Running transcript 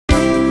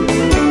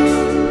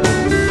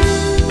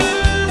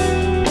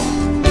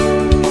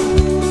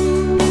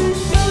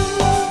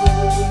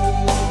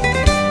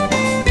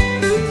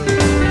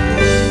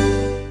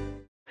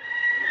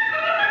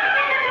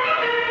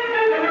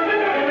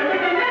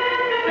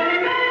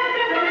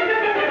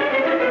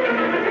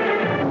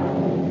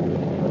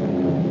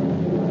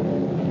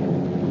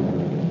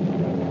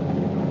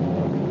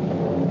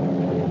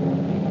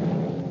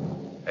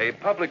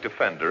public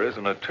defender is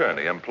an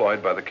attorney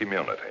employed by the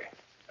community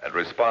and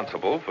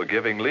responsible for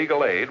giving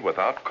legal aid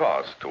without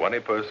cost to any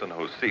person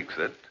who seeks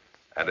it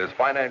and is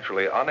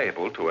financially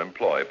unable to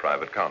employ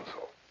private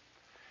counsel.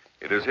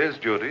 It is his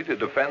duty to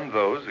defend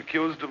those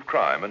accused of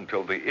crime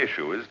until the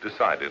issue is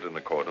decided in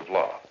a court of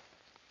law.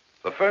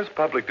 The first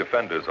public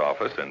defender's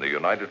office in the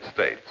United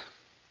States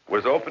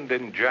was opened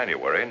in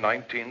January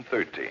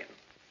 1913.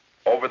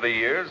 Over the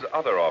years,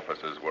 other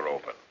offices were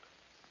opened.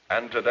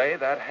 And today,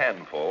 that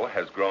handful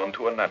has grown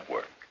to a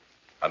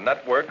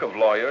network of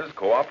lawyers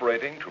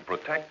cooperating to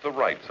protect the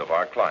rights of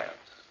our clients.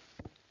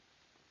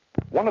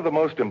 One of the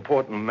most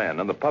important men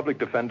in the public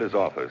defender's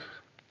office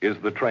is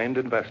the trained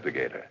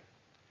investigator.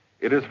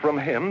 It is from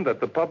him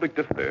that the public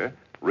defender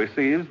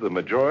receives the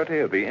majority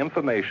of the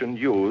information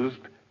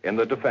used in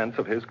the defense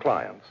of his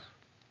clients.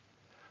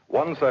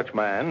 One such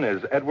man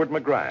is Edward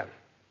McGrath,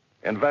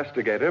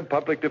 investigator,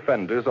 public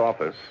defender's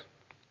office,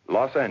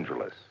 Los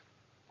Angeles,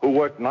 who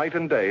worked night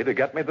and day to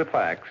get me the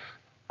facts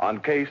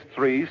on case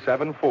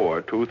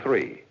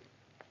 37423.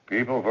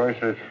 People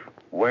versus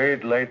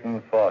Wade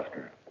Layton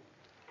Foster.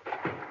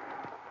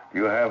 Do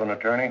you have an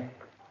attorney?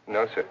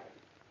 No, sir.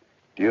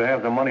 Do you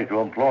have the money to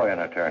employ an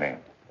attorney?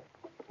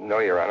 No,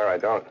 Your Honor, I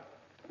don't.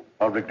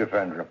 Public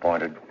defender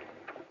appointed.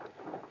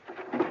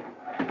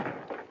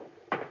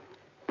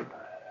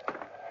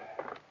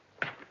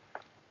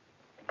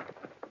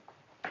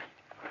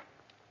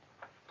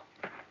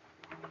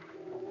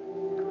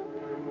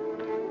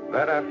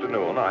 That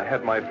afternoon, I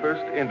had my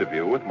first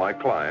interview with my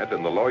client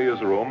in the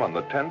lawyer's room on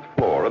the 10th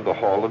floor of the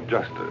Hall of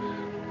Justice.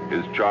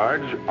 His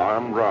charge,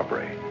 armed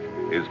robbery.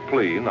 His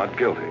plea, not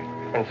guilty.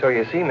 And so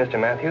you see, Mr.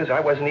 Matthews, I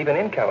wasn't even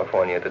in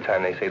California at the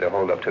time they say the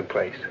holdup took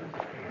place.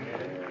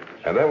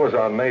 And that was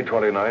on May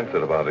 29th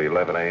at about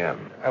 11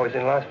 a.m. I was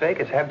in Las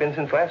Vegas, have been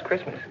since last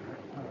Christmas.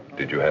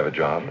 Did you have a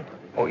job?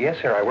 Oh, yes,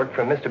 sir. I worked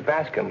for Mr.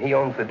 Bascom. He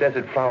owns the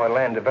Desert Flower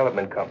Land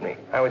Development Company.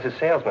 I was a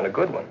salesman, a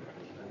good one.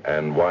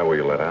 And why were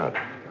you let out?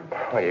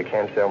 Well, you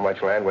can't sell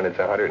much land when it's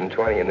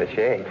 120 in the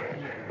shade.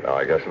 No,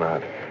 I guess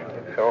not.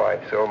 So I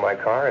sold my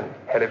car and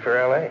headed for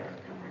L.A.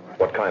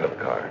 What kind of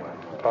car?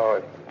 Oh,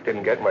 it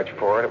didn't get much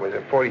for it. It was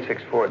a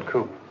 46 Ford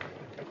Coupe.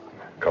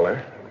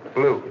 Color?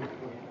 Blue.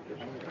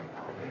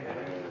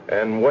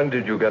 And when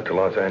did you get to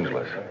Los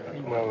Angeles?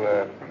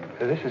 Well,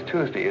 this is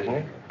Tuesday, isn't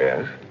it?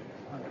 Yes.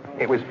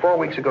 It was 4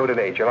 weeks ago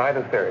today, July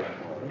the 3rd.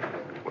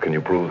 Can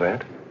you prove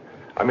that?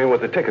 I mean, with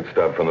the ticket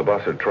stub from the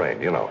bus or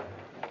train, you know.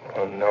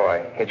 Oh, no,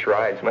 I hitched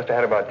rides. Must have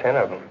had about 10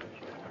 of them.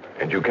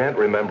 And you can't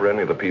remember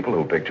any of the people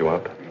who picked you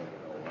up?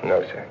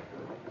 No, sir.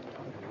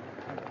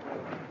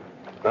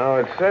 Now,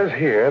 it says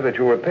here that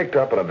you were picked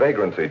up on a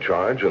vagrancy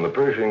charge in the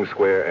Pershing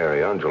Square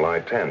area on July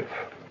 10th.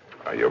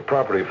 Your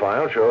property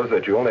file shows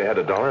that you only had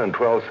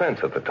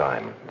 $1.12 at the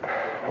time.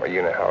 Well,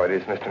 you know how it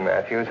is, Mr.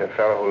 Matthews. A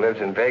fellow who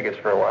lives in Vegas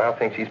for a while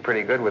thinks he's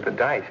pretty good with the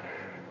dice.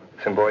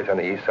 Some boys on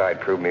the east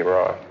side proved me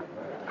wrong.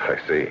 I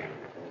see.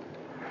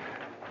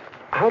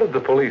 How did the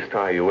police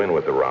tie you in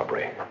with the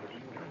robbery?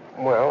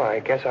 Well, I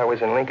guess I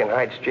was in Lincoln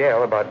Heights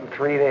jail about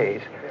 3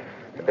 days.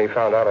 They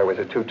found out I was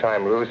a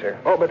two-time loser.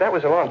 Oh, but that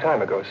was a long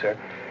time ago, sir.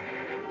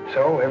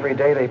 So every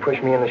day they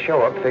pushed me in the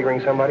show up, figuring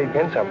somebody'd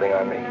pin something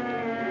on me.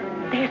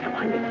 There's the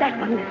one, that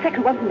one, the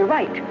second one from the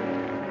right.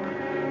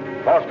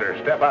 Foster,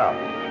 step out.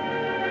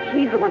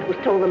 He's the one who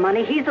stole the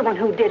money. He's the one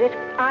who did it.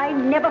 I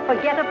never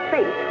forget a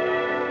face.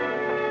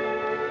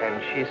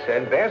 And she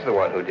said, there's the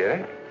one who did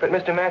it. But,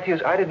 Mr.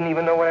 Matthews, I didn't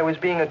even know what I was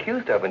being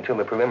accused of until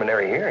the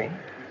preliminary hearing.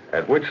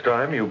 At which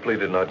time you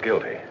pleaded not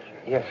guilty.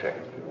 Yes, sir.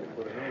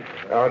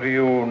 Now, do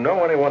you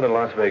know anyone in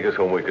Las Vegas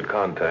whom we could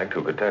contact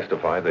who could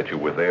testify that you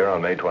were there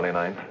on May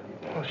 29th?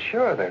 Well,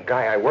 sure. The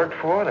guy I worked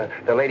for,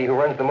 the lady who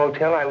runs the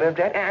motel I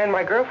lived at, and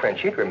my girlfriend.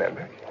 She'd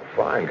remember.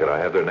 Fine. Could I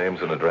have their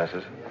names and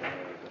addresses?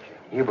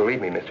 You believe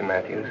me, Mr.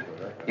 Matthews.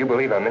 You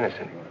believe I'm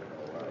innocent.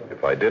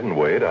 If I didn't,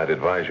 Wade, I'd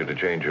advise you to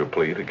change your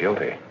plea to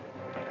guilty.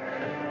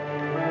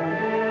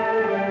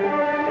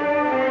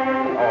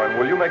 Oh, and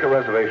will you make a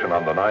reservation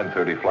on the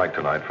 9:30 flight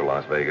tonight for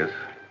Las Vegas?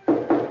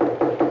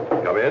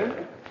 Come in?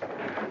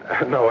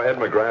 No, Ed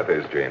McGrath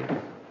is, Gene.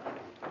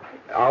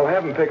 I'll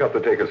have him pick up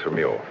the tickets from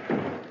you.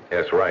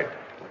 Yes, right.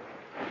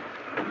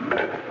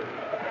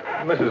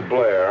 Mrs.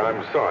 Blair,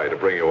 I'm sorry to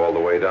bring you all the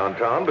way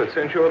downtown, but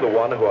since you're the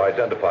one who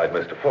identified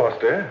Mr.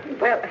 Foster...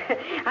 Well,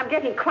 I'm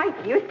getting quite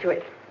used to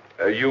it.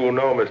 You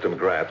know Mr.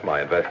 McGrath,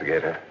 my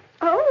investigator.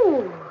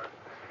 Oh,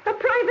 a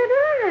private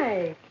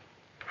eye.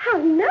 How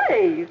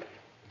nice.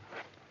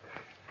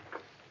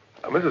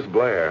 Mrs.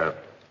 Blair,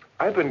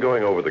 I've been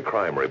going over the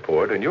crime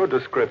report, and your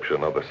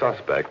description of the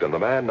suspect and the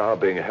man now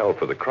being held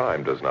for the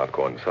crime does not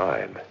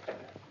coincide.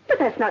 But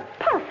that's not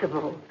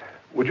possible.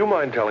 Would you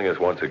mind telling us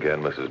once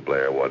again, Mrs.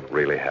 Blair, what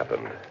really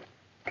happened?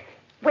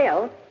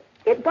 Well,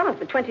 it was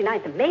the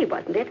 29th of May,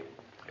 wasn't it?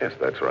 Yes,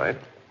 that's right.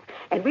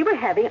 And we were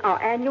having our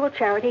annual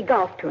charity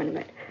golf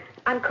tournament.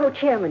 I'm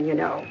co-chairman, you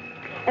know.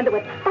 And there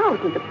were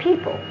thousands of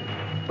people.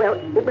 Well,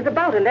 it was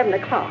about 11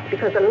 o'clock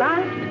because the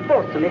last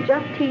foursome had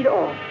just teed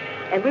off.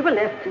 And we were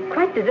left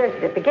quite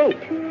deserted at the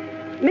gate.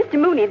 Mr.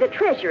 Mooney, the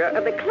treasurer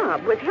of the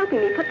club, was helping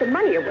me put the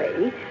money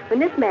away when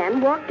this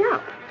man walked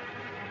up.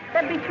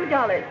 That'd be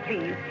 $2,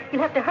 please.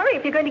 You'll have to hurry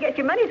if you're going to get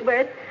your money's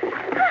worth.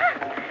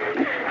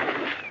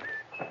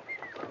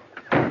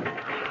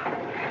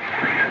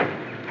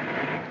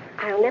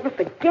 I'll never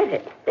forget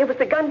it. There was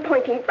the gun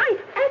pointing right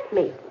at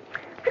me.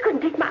 I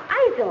couldn't take my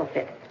eyes off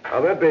it.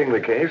 Now, that being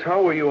the case,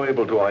 how were you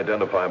able to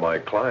identify my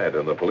client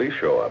when the police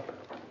show up?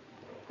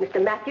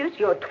 Mr. Matthews,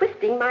 you're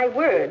twisting my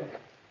words.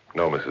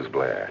 No, Mrs.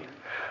 Blair.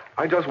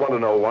 I just want to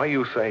know why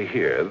you say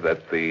here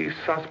that the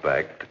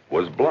suspect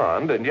was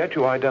blonde, and yet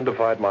you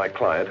identified my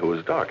client who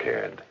was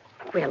dark-haired.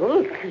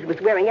 Well, he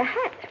was wearing a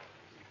hat.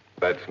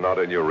 That's not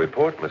in your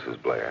report,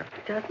 Mrs. Blair.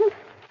 Doesn't?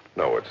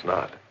 No, it's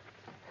not.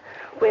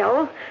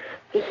 Well,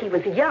 he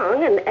was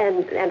young,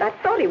 and I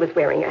thought he was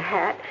wearing a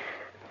hat.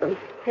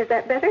 Is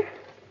that better?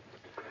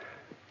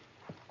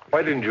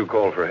 Why didn't you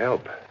call for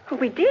help? Oh,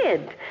 we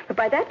did. But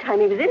by that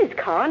time, he was in his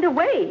car and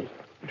away.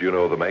 Do you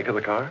know the make of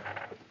the car?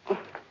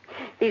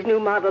 These new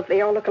models,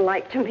 they all look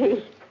alike to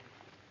me.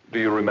 Do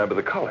you remember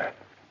the color?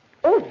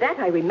 Oh, that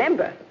I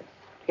remember.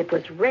 It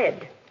was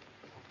red.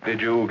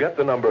 Did you get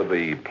the number of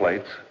the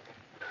plates?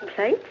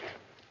 Plates?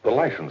 The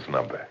license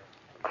number.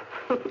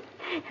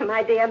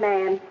 My dear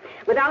man,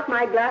 without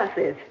my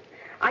glasses,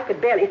 I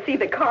could barely see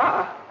the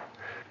car.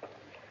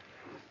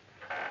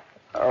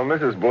 Oh,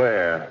 Mrs.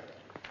 Blair,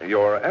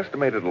 your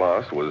estimated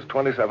loss was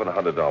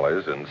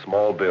 $2,700 in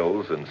small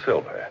bills and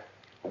silver.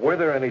 Were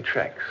there any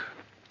checks?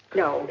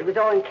 No, it was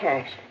all in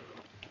cash.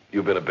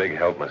 You've been a big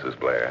help, Mrs.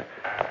 Blair.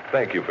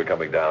 Thank you for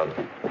coming down.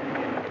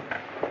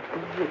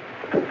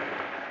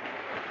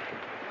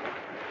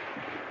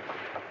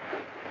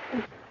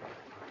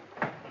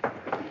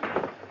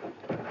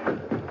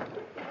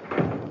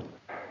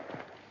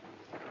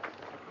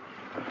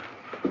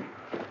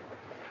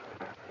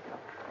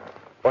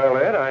 Well,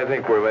 Ed, I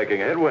think we're making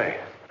headway.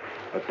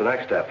 What's the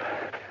next step?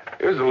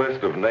 Here's a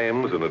list of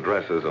names and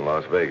addresses in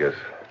Las Vegas.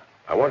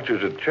 I want you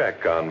to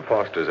check on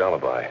Foster's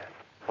alibi.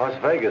 Las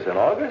Vegas in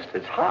August?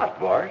 It's hot,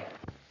 boy.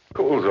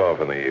 Cools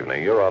off in the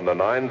evening. You're on the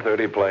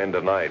 9:30 plane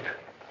tonight.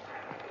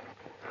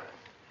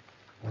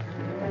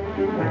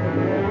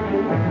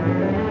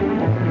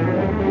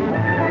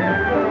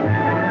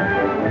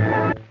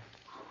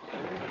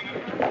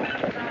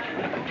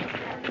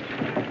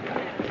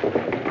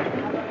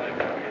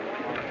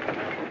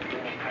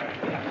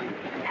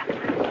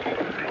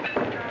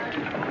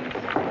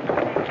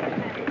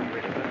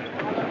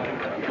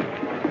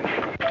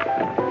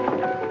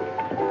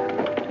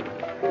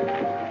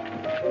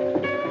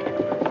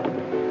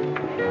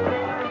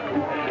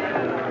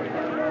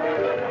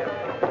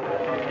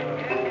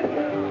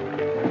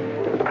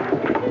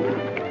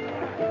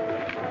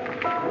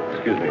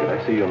 Excuse me, can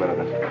I see you a minute?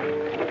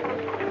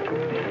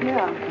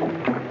 Yeah.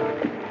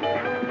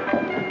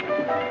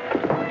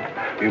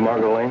 You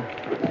Margot Lane?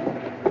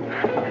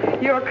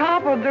 You're a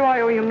cop, or do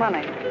I owe you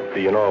money?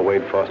 Do you know a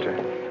Wade Foster?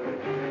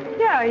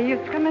 Yeah, he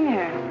used to come in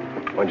here.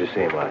 When'd you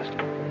see him last?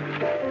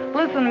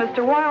 Listen,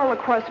 mister, why all the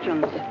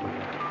questions?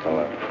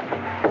 Well,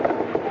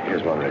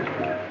 here's one reason.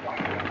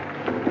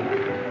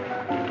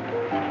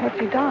 What's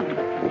he done?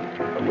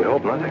 We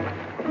hope nothing.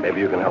 Maybe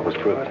you can help us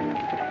prove it.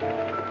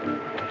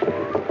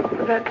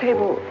 That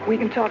table, we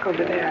can talk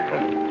over there.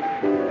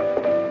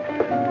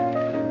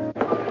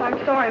 I'm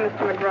sorry,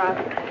 Mr.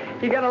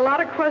 McGrath. You got a lot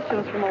of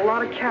questions from a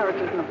lot of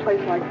characters in a place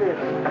like this.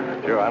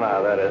 Sure, I know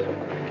how that is.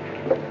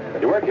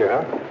 You work here,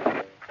 huh?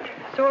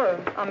 Sort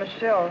of. I'm a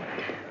shill.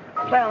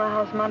 Play on the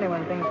house money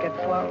when things get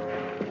slow.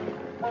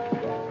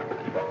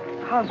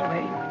 How's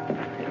Wade?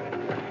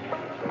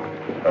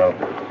 Well,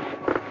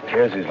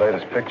 here's his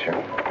latest picture.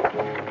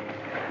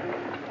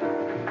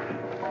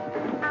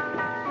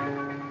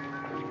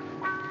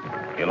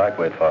 You like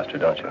Wade Foster,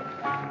 don't you?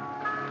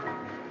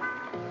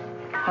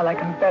 I like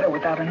him better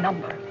without a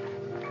number.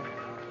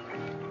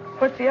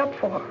 What's he up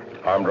for?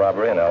 Armed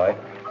robbery in L.A.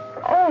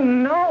 Oh,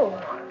 no.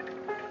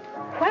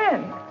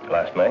 When?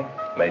 Last May,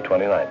 May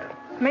 29th.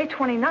 May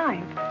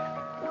 29th.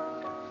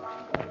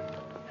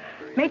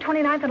 May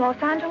 29th in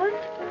Los Angeles?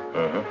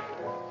 Mm-hmm.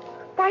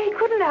 Why, he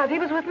couldn't have. He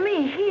was with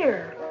me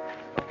here.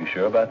 You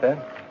sure about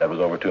that? That was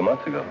over 2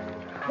 months ago.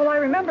 Well, I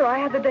remember I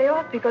had the day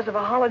off because of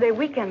a holiday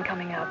weekend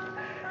coming up.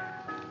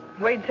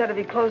 Wade said if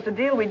he closed the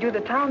deal, we'd do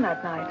the town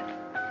that night.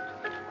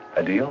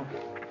 A deal?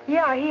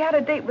 Yeah, he had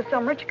a date with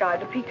some rich guy at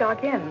the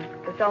Peacock Inn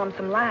to sell him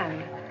some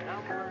land.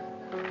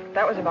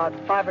 That was about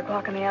 5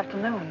 o'clock in the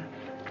afternoon.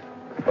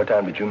 What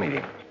time did you meet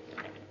him?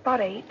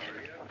 About 8.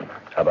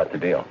 How about the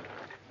deal?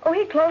 Oh,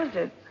 he closed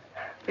it.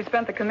 We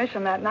spent the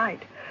commission that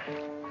night.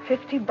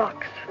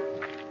 $50.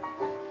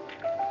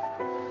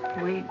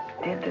 We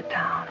did the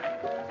town.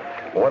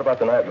 Well, what about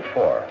the night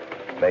before,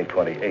 May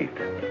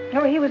 28th?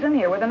 No, he was in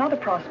here with another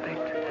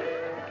prospect.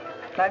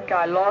 That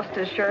guy lost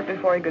his shirt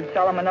before he could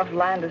sell him enough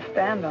land to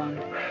stand on.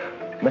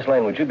 Miss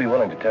Lane, would you be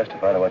willing to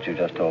testify to what you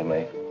just told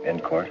me in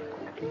court?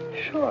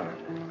 Sure.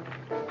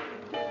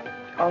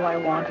 All I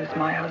want is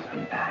my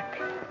husband back.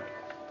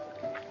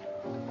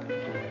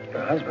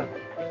 Your husband?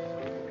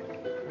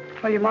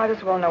 Well, you might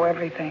as well know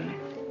everything.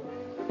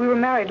 We were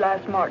married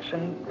last March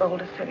in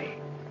Boulder City.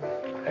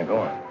 Hey, go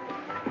on.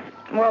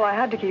 Well, I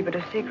had to keep it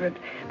a secret.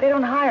 They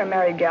don't hire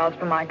married gals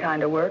for my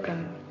kind of work,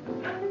 and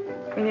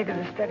we needed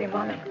a steady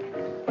money.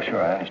 Well,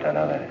 sure, I understand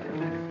how that is.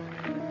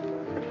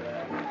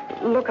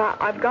 Look,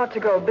 I've got to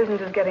go. Business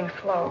is getting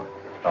slow.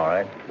 All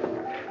right.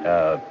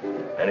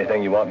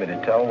 Anything you want me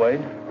to tell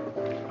Wade?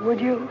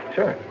 Would you?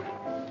 Sure.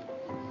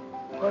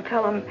 Well,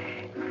 tell him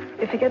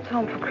if he gets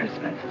home for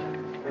Christmas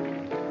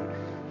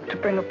to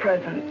bring a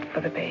present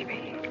for the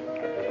baby.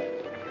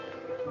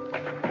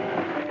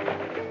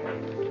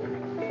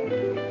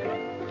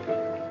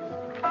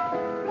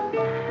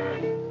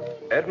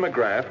 Ed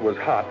McGrath was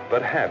hot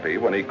but happy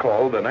when he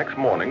called the next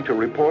morning to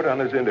report on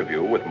his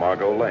interview with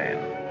Margot Lane.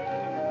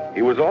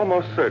 He was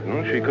almost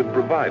certain she could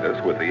provide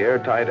us with the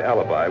airtight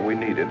alibi we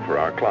needed for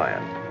our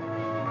client.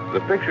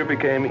 The picture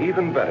became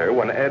even better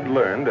when Ed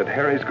learned at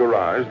Harry's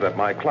garage that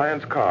my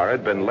client's car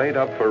had been laid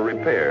up for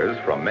repairs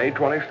from May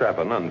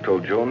 27 until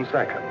June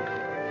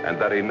 2nd,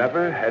 and that he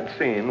never had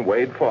seen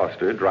Wade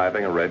Foster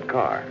driving a red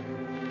car.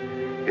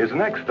 His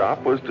next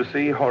stop was to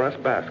see Horace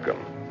Bascom,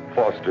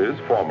 Foster's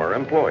former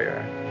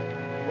employer.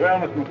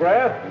 Well, Mr.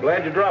 McGrath,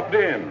 glad you dropped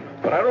in.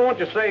 But I don't want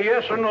you to say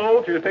yes or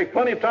no till you take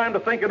plenty of time to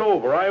think it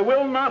over. I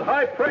will not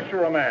high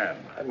pressure a man.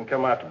 I didn't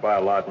come out to buy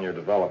a lot in your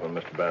development,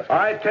 Mr. Bascom.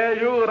 I tell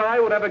you that I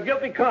would have a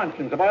guilty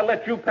conscience if I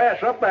let you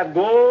pass up that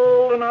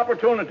golden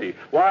opportunity.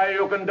 Why,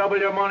 you can double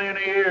your money in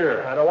a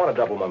year. I don't want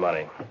to double my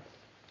money.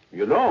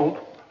 You don't?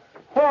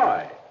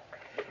 Why?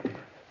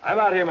 I'm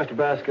out here, Mr.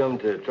 Bascom,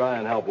 to try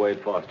and help Wade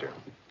Foster.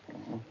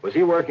 Was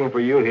he working for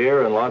you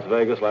here in Las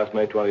Vegas last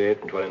May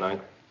 28th and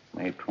 29th?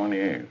 May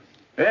 28th.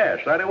 Yes,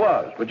 that it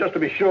was. But just to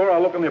be sure,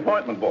 I'll look in the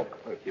appointment book.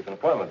 Oh, keep an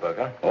appointment book,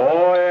 huh?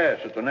 Oh, yes.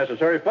 It's a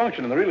necessary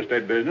function in the real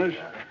estate business.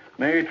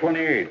 May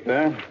 28th,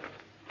 huh?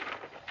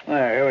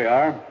 There, here we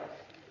are.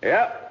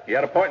 Yep, he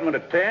had appointment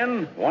at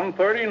 10,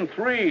 1:30, and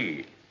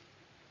 3.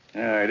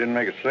 Yeah, he didn't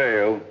make a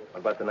sale. What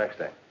about the next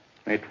day?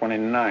 May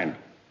 29th.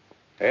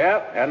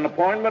 Yep, had an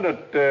appointment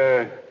at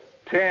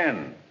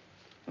 10.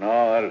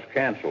 No, that is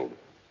canceled.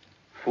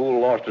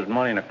 Fool lost his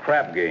money in a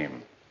crap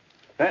game.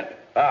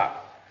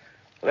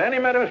 Then he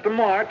met Mr.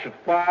 March at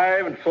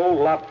 5 and sold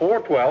lot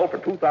 412 for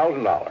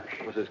 $2,000.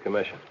 What was his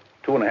commission?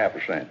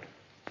 2.5%.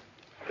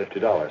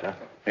 $50, huh?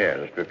 Yeah,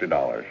 that's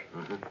 $50.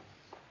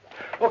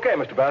 Okay,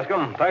 Mr.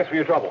 Bascom. Thanks for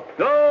your trouble.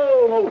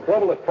 No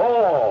trouble at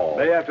all.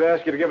 May have to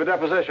ask you to give a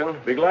deposition.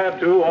 Be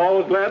glad to.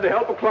 Always glad to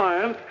help a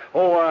client.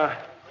 Oh,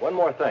 one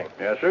more thing.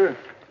 Yes, sir.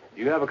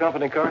 You have a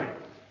company car?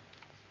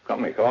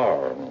 Company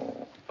car.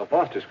 Well,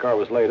 Foster's car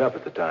was laid up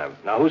at the time.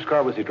 Now, whose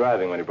car was he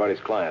driving when he brought his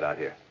client out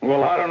here?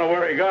 Well, I don't know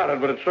where he got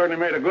it, but it certainly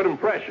made a good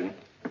impression.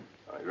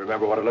 You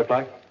remember what it looked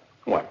like?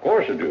 Well, of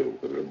course I do.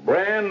 It was a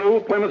brand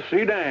new Plymouth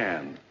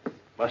sedan.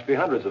 Must be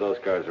hundreds of those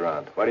cars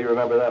around. Why do you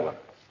remember that one?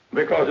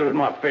 Because it was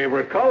my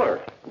favorite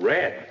color,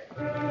 red.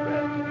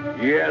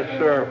 Yes,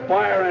 sir,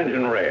 fire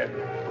engine red.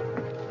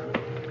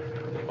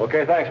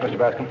 Okay, thanks, Mr.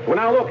 Bascom. Well,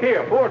 now, look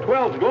here.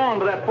 412's gone,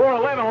 but that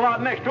 411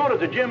 lot next door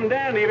is a Jim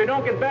Dandy. If you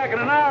don't get back in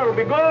an hour, it'll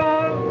be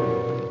gone.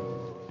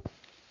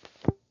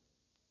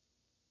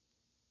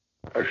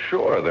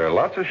 Sure, there are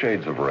lots of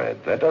shades of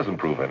red. That doesn't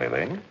prove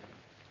anything.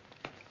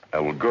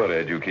 Well, good,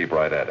 Ed. You keep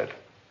right at it.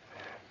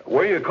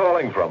 Where are you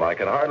calling from? I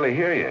can hardly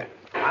hear you.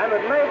 I'm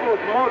at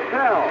Maple's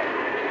Motel,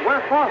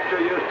 where Foster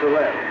used to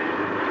live.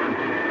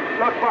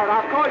 Look, Bart,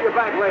 I'll call you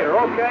back later,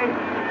 okay?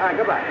 All right,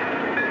 goodbye.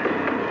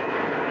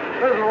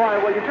 Listen, Roy,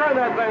 will you turn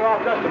that thing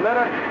off just a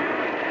minute?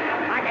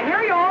 I can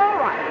hear you all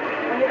right.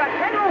 When you got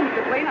 10 rooms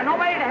to clean and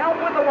nobody to help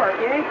with the work,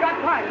 you ain't got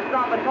time to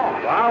stop and talk.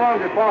 Well, how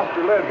long did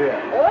Foster live here?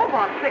 Oh,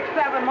 about 6,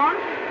 7 months.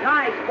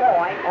 Nice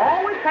boy.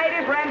 Always paid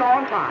his rent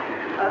on time.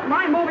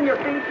 Mind moving your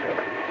feet?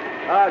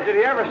 Did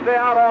he ever stay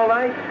out all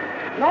night?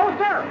 No,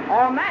 sir.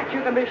 On that,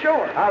 you can be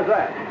sure. How's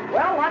that?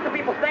 Well, lots of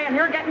people staying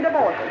here getting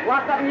divorces.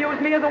 Lots of them use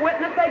me as a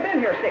witness. They've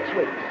been here 6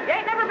 weeks. You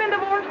ain't never been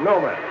divorced?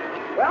 No, ma'am.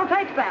 Well, it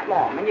takes that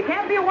long, and you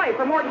can't be away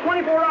for more than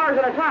 24 hours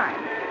at a time.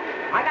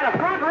 I got a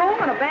front room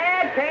and a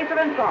bad case of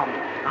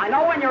insomnia. I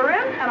know when you're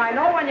in, and I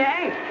know when you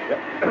ain't.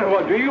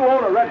 Well, do you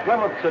own a red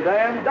Plymouth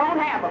sedan? Don't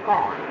have a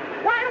car.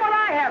 Why would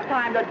I have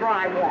time to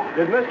drive one?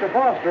 Did Mr.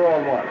 Foster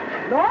own one?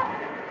 No.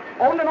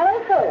 Owned an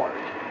old Ford.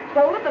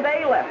 Sold it the day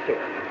he left here.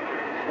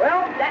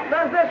 Well, that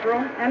does this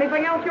room.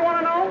 Anything else you want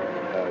to know?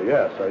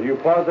 Yes. Are you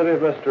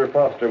positive Mr.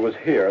 Foster was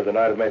here the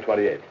night of May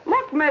 28th?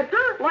 Look, mister,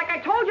 like I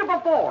told you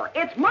before,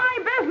 it's my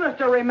business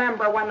to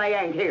remember when they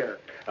ain't here.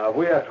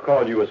 We have to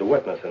call you as a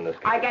witness in this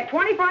case. I get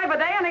 $25 a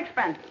day in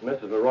expenses.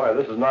 Mrs. Leroy,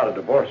 this is not a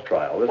divorce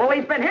trial. Well,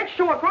 he's been hitched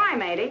to a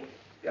crime, ain't he?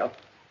 Yep.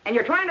 And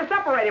you're trying to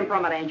separate him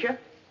from it, ain't you?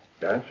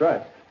 That's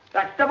right.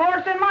 That's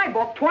divorce in my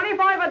book.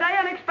 $25 a day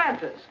in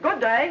expenses.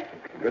 Good day.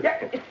 Good.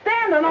 Yeah, it's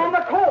standing on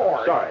the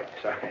cord. Sorry.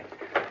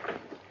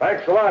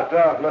 Thanks a lot,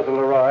 Mrs.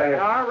 Leroy.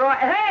 All right.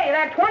 Hey,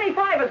 that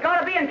 25 has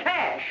got to be in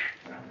cash.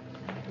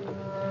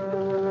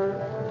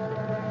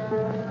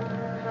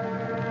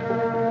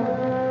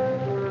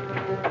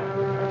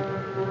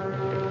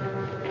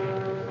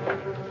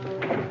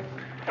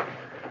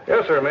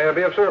 Yes, sir. May I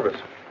be of service?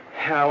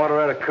 Yeah, I want to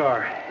rent a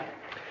car.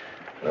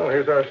 Well,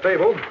 here's our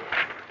stable.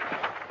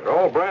 They're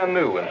all brand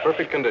new, in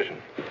perfect condition.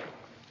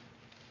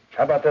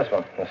 How about this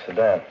one, the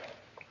sedan?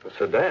 The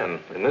sedan?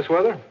 In this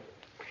weather?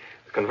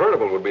 The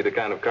convertible would be the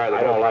kind of car that...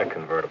 I don't like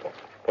convertibles.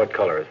 What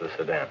color is the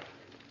sedan?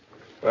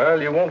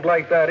 Well, you won't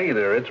like that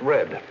either. It's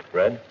red.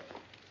 Red?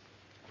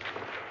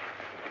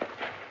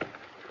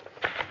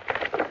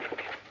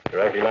 You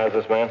recognize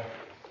this man?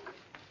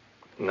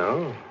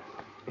 No.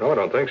 No, I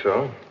don't think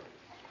so.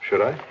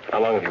 Should I?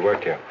 How long have you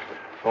worked here?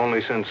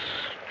 Only since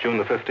June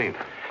the 15th.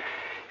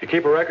 You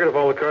keep a record of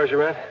all the cars you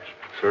rent?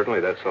 Certainly,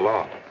 that's the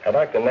law. I'd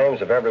like the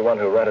names of everyone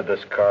who rented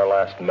this car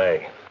last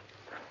May.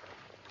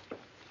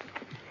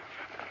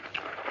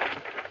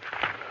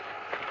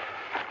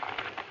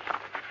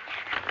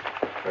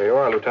 There you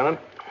are, Lieutenant.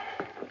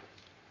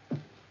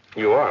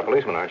 You are a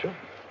policeman, aren't you?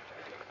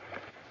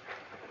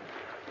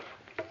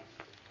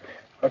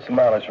 What's the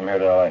mileage from here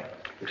to L.A.?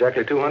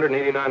 Exactly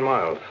 289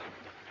 miles.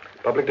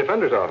 Public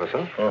Defender's office,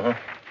 huh?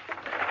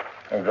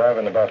 Mm-hmm. I'm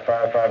driving about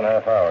five and a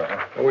half hours,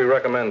 huh? Well, we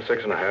recommend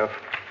 6.5.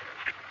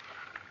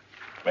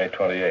 May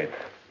 28th.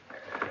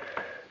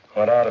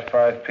 Went out at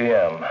 5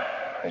 p.m.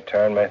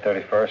 Returned May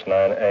 31st,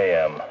 9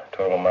 a.m.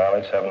 Total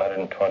mileage,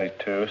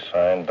 722,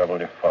 signed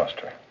W.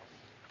 Foster.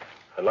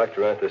 I'd like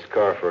to rent this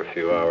car for a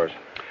few hours.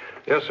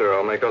 Yes, sir.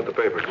 I'll make out the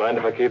papers. Mind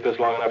if I keep this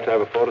long enough to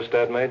have a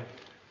photostat made?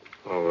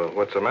 Well,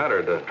 what's the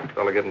matter? Did the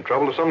fellow get in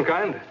trouble of some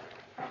kind?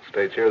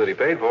 States here that he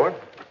paid for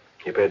it.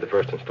 He paid the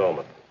first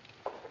installment.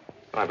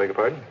 I beg your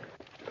pardon?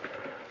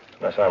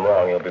 Unless I'm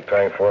wrong, you'll be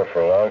paying for it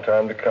for a long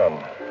time to come.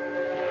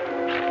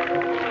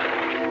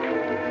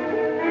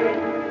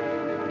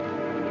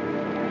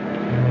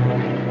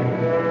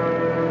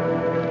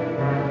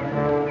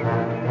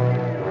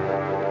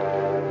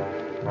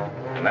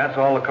 And that's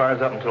all the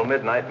cars up until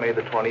midnight, May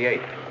the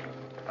 28th.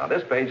 Now,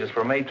 this page is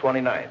for May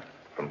 29th,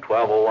 from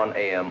 12:01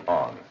 a.m.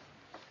 on.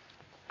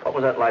 What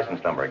was that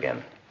license number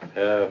again?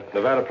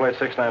 Nevada plate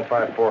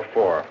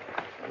 69544.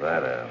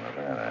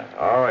 Nevada.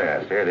 Oh,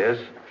 yes, here it is.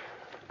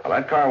 Well,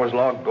 that car was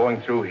logged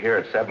going through here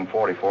at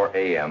 7:44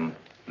 a.m.,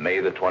 May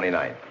the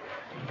 29th.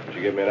 Would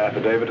you give me an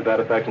affidavit to that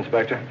effect,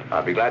 Inspector?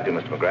 I'll be glad to,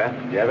 Mr. McGrath.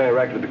 Do you have any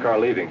record of the car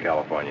leaving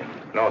California?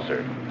 No,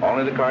 sir.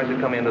 Only the cars that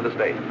come into the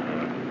state.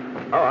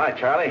 All right,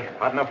 Charlie.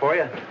 Hot enough for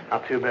you?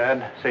 Not too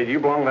bad. Say, do you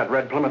belong to that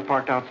red Plymouth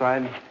parked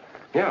outside?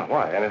 Yeah,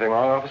 why? Anything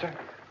wrong, officer?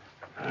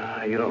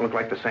 You don't look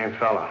like the same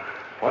fella.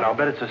 Well, I'll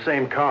bet it's the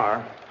same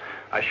car.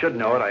 I should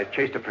know it. I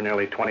chased it for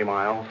nearly 20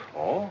 miles.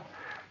 Oh?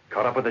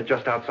 Caught up with it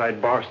just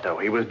outside Barstow.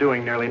 He was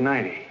doing nearly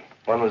 90.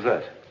 When was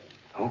this?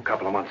 Oh, a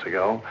couple of months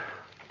ago.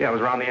 Yeah, it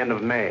was around the end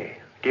of May.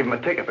 Gave him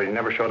a ticket, but he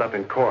never showed up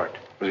in court.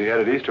 Was he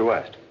headed east or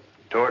west?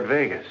 Toward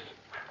Vegas.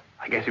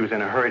 I guess he was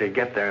in a hurry to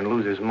get there and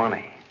lose his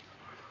money.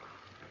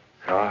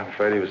 Oh, I'm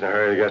afraid he was in a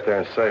hurry to get there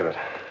and save it.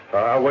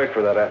 I'll wait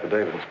for that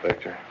affidavit,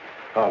 Inspector.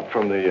 Oh,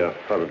 from the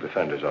Public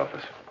Defender's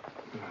office.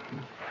 Mm-hmm.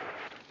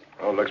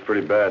 Oh, it looks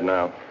pretty bad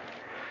now.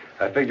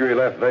 I figure he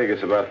left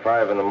Vegas about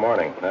 5 in the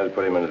morning. That'd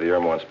put him into the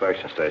Irmo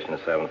inspection station at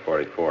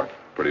 7:44.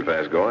 Pretty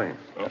fast going.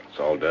 Yeah, it's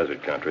all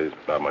desert country.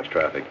 There's not much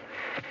traffic.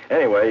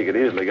 Anyway, you could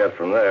easily get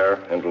from there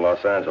into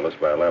Los Angeles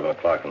by 11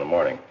 o'clock in the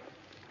morning.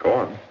 Go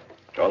on.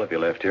 Well, if he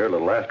left here a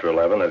little after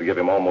 11, that'd give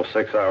him almost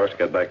 6 hours to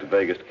get back to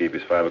Vegas to keep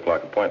his 5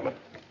 o'clock appointment.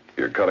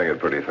 You're cutting it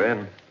pretty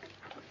thin.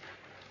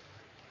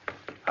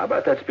 How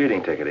about that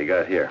speeding ticket he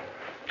got here?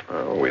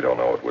 Oh, we don't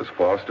know it was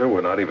Foster.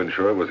 We're not even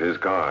sure it was his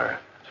car.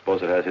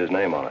 Suppose it has his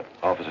name on it.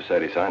 Officer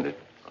said he signed it.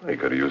 He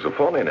could have used a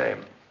phony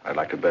name. I'd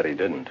like to bet he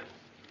didn't.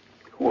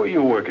 Who are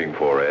you working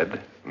for,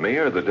 Ed? Me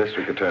or the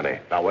district attorney?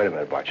 Now, wait a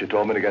minute, Bart. You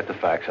told me to get the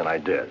facts, and I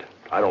did.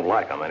 I don't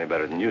like them any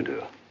better than you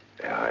do.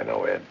 Yeah, I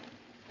know, Ed.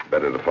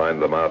 Better to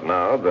find them out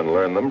now than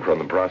learn them from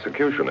the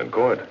prosecution in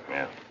court.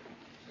 Yeah.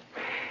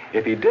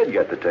 If he did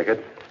get the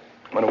ticket,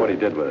 I wonder what he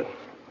did with it.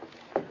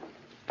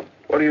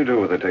 What do you do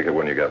with a ticket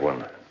when you get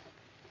one?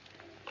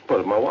 Put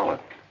it in my wallet.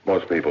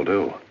 Most people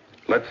do.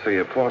 Let's see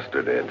if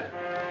Foster did.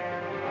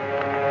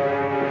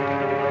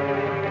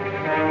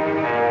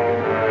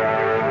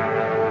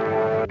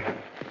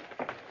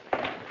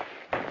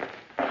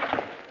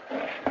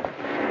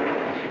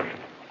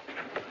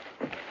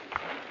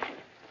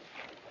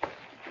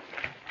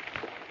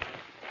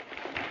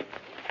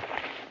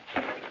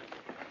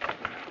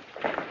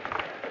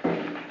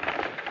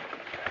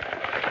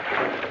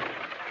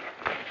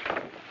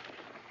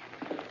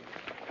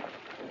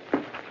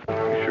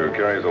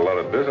 Carries a lot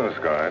of business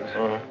cards.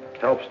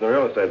 Helps in the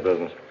real estate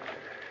business.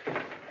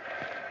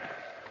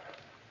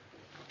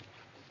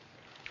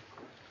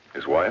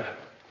 His wife?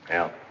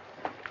 Yeah.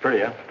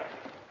 Pretty, huh?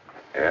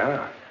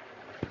 Yeah.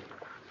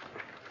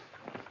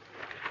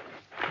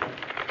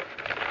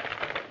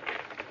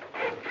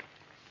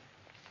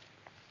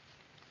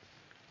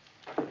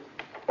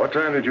 What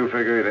time did you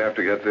figure you'd have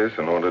to get this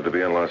in order to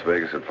be in Las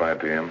Vegas at 5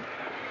 p.m.?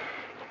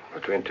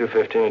 Between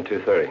 2:15 and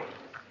 2:30.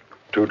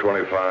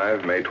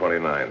 2:25, May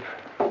 29th.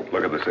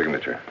 Look at the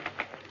signature.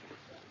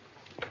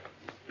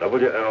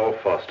 W.L.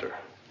 Foster.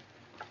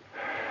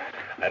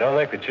 I don't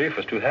think the chief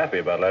was too happy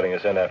about letting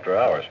us in after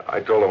hours.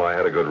 I told him I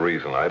had a good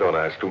reason. I don't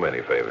ask too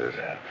many favors.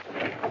 Yeah.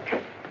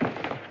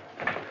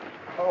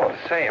 Well,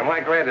 say, am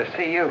I glad to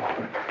see you.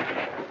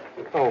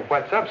 Oh,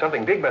 what's up?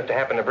 Something big must have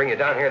happened to bring you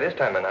down here this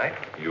time of night.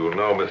 You'll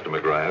know Mr.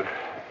 McGrath.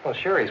 Well,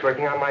 sure, he's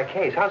working on my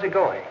case. How's it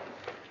going?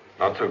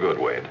 Not so good,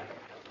 Wade.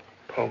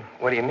 Oh,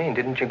 what do you mean?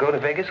 Didn't you go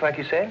to Vegas like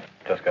you said?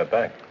 Just got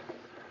back.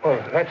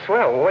 Well, that's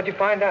swell. Well, what'd you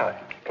find out?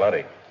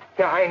 Plenty.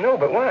 Yeah, I know,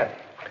 but what?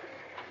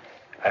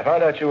 I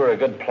found out you were a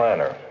good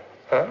planner.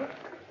 Huh?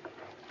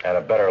 And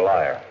a better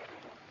liar.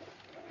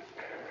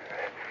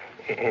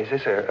 Is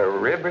this a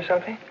rib or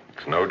something?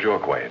 It's no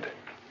joke, Wade.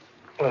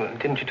 Well,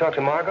 didn't you talk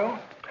to Margot?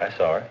 I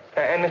saw her.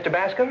 And Mr.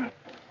 Bascom?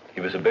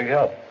 He was a big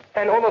help.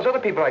 And all those other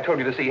people I told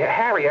you to see,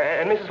 Harry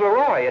and Mrs.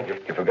 Leroy. And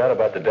You forgot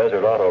about the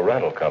Desert Auto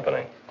Rental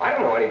Company. I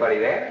don't know anybody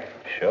there.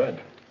 Should.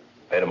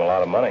 Paid him a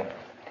lot of money.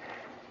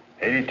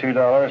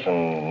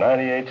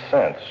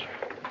 $82.98.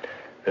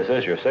 This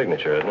is your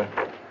signature, isn't it?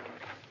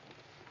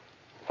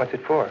 What's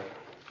it for?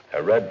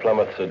 A red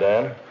Plymouth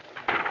sedan.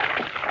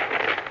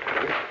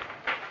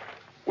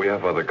 We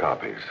have other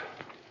copies.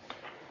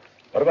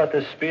 What about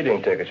this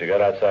speeding ticket you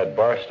got outside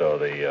Barstow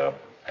the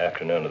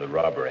afternoon of the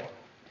robbery?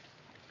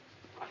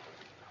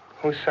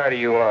 Whose side are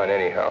you on,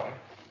 anyhow?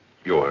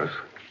 Yours.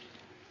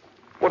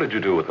 What did you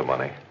do with the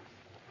money?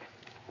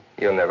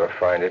 You'll never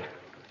find it.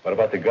 What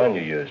about the gun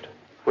you used?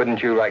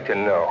 Wouldn't you like to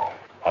know?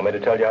 Want me to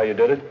tell you how you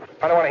did it?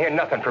 I don't want to hear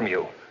nothing from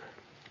you.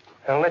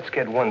 Now, let's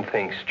get one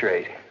thing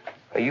straight.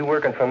 Are you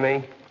working for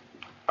me?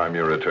 I'm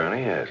your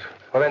attorney, yes.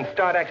 Well, then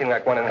start acting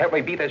like one and help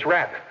me beat this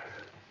rap.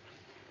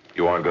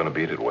 You aren't going to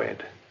beat it,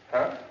 Wade.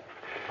 Huh?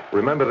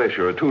 Remember this,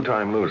 you're a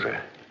two-time loser.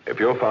 If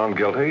you're found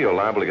guilty, you're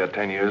liable to get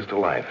 10 years to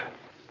life.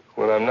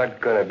 Well, I'm not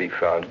going to be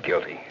found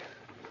guilty.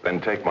 Then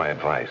take my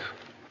advice.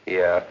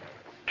 Yeah?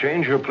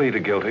 Change your plea to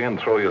guilty and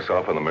throw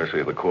yourself on the mercy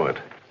of the court.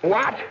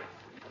 What?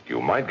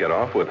 You might get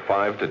off with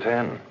 5 to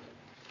 10.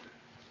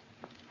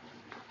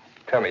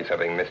 Tell me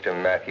something, Mr.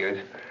 Matthews.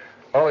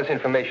 All this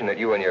information that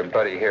you and your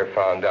buddy here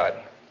found out,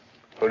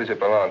 who does it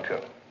belong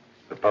to?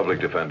 The public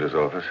defender's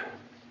office.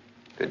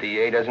 The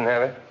DA doesn't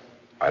have it?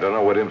 I don't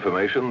know what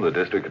information the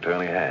district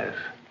attorney has.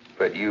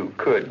 But you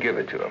could give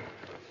it to him.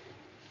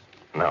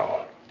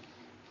 No.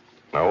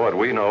 No, what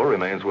we know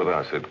remains with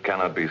us. It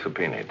cannot be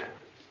subpoenaed.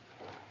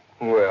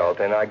 Well,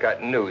 then I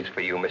got news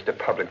for you, Mr.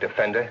 Public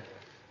Defender.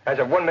 As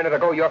of 1 minute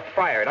ago, you're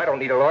fired. I don't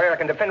need a lawyer. I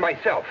can defend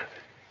myself.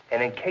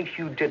 And in case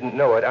you didn't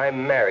know it,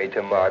 I'm married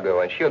to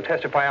Margot, and she'll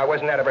testify I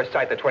wasn't out of her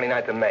sight the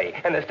 29th of May.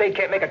 And the state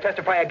can't make her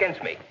testify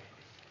against me.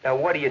 Now,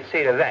 what do you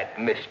say to that,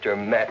 Mr.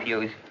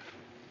 Matthews?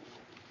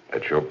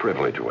 It's your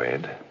privilege,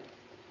 Wade.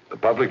 The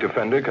public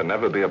defender can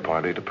never be a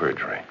party to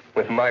perjury.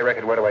 With my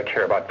record, what do I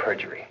care about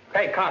perjury?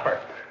 Hey, copper,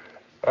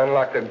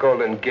 unlock the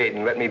Golden Gate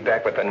and let me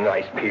back with the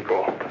nice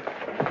people.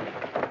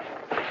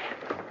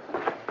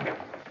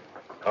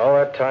 All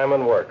that time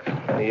and work.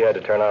 And he had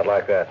to turn out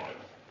like that.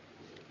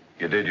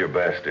 You did your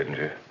best, didn't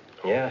you?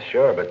 Yeah,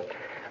 sure, but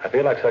I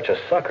feel like such a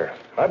sucker.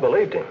 I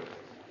believed him.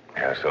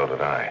 Yeah, so did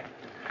I.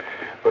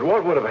 But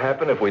what would have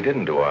happened if we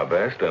didn't do our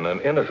best and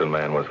an innocent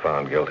man was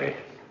found guilty?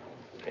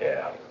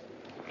 Yeah.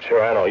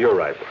 Sure, I know. You're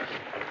right.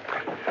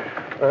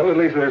 Well, at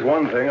least there's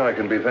one thing I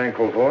can be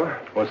thankful for.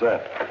 What's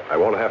that? I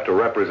won't have to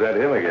represent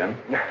him again.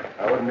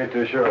 I wouldn't be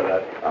too sure of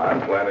that.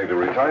 I'm planning to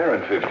retire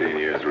in 15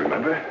 years,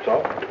 remember?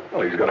 So?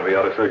 Well, he's going to be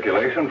out of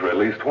circulation for at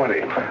least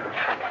 20.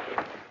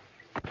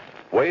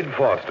 Wade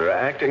Foster,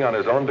 acting on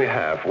his own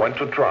behalf, went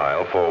to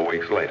trial 4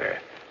 weeks later.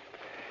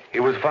 He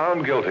was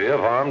found guilty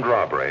of armed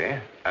robbery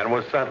and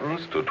was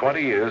sentenced to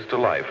 20 years to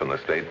life in the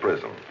state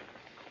prison.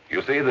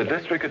 You see, the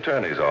district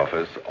attorney's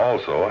office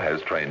also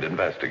has trained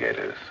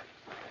investigators.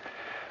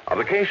 Now,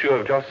 the case you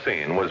have just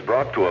seen was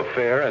brought to a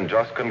fair and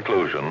just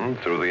conclusion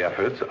through the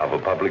efforts of a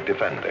public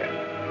defender.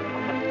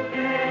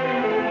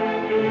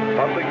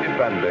 Public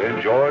Defender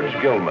George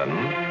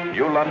Gilman,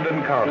 New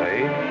London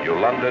County, New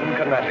London,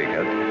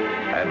 Connecticut,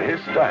 and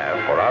his staff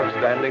for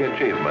outstanding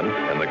achievement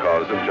in the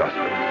cause of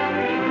justice.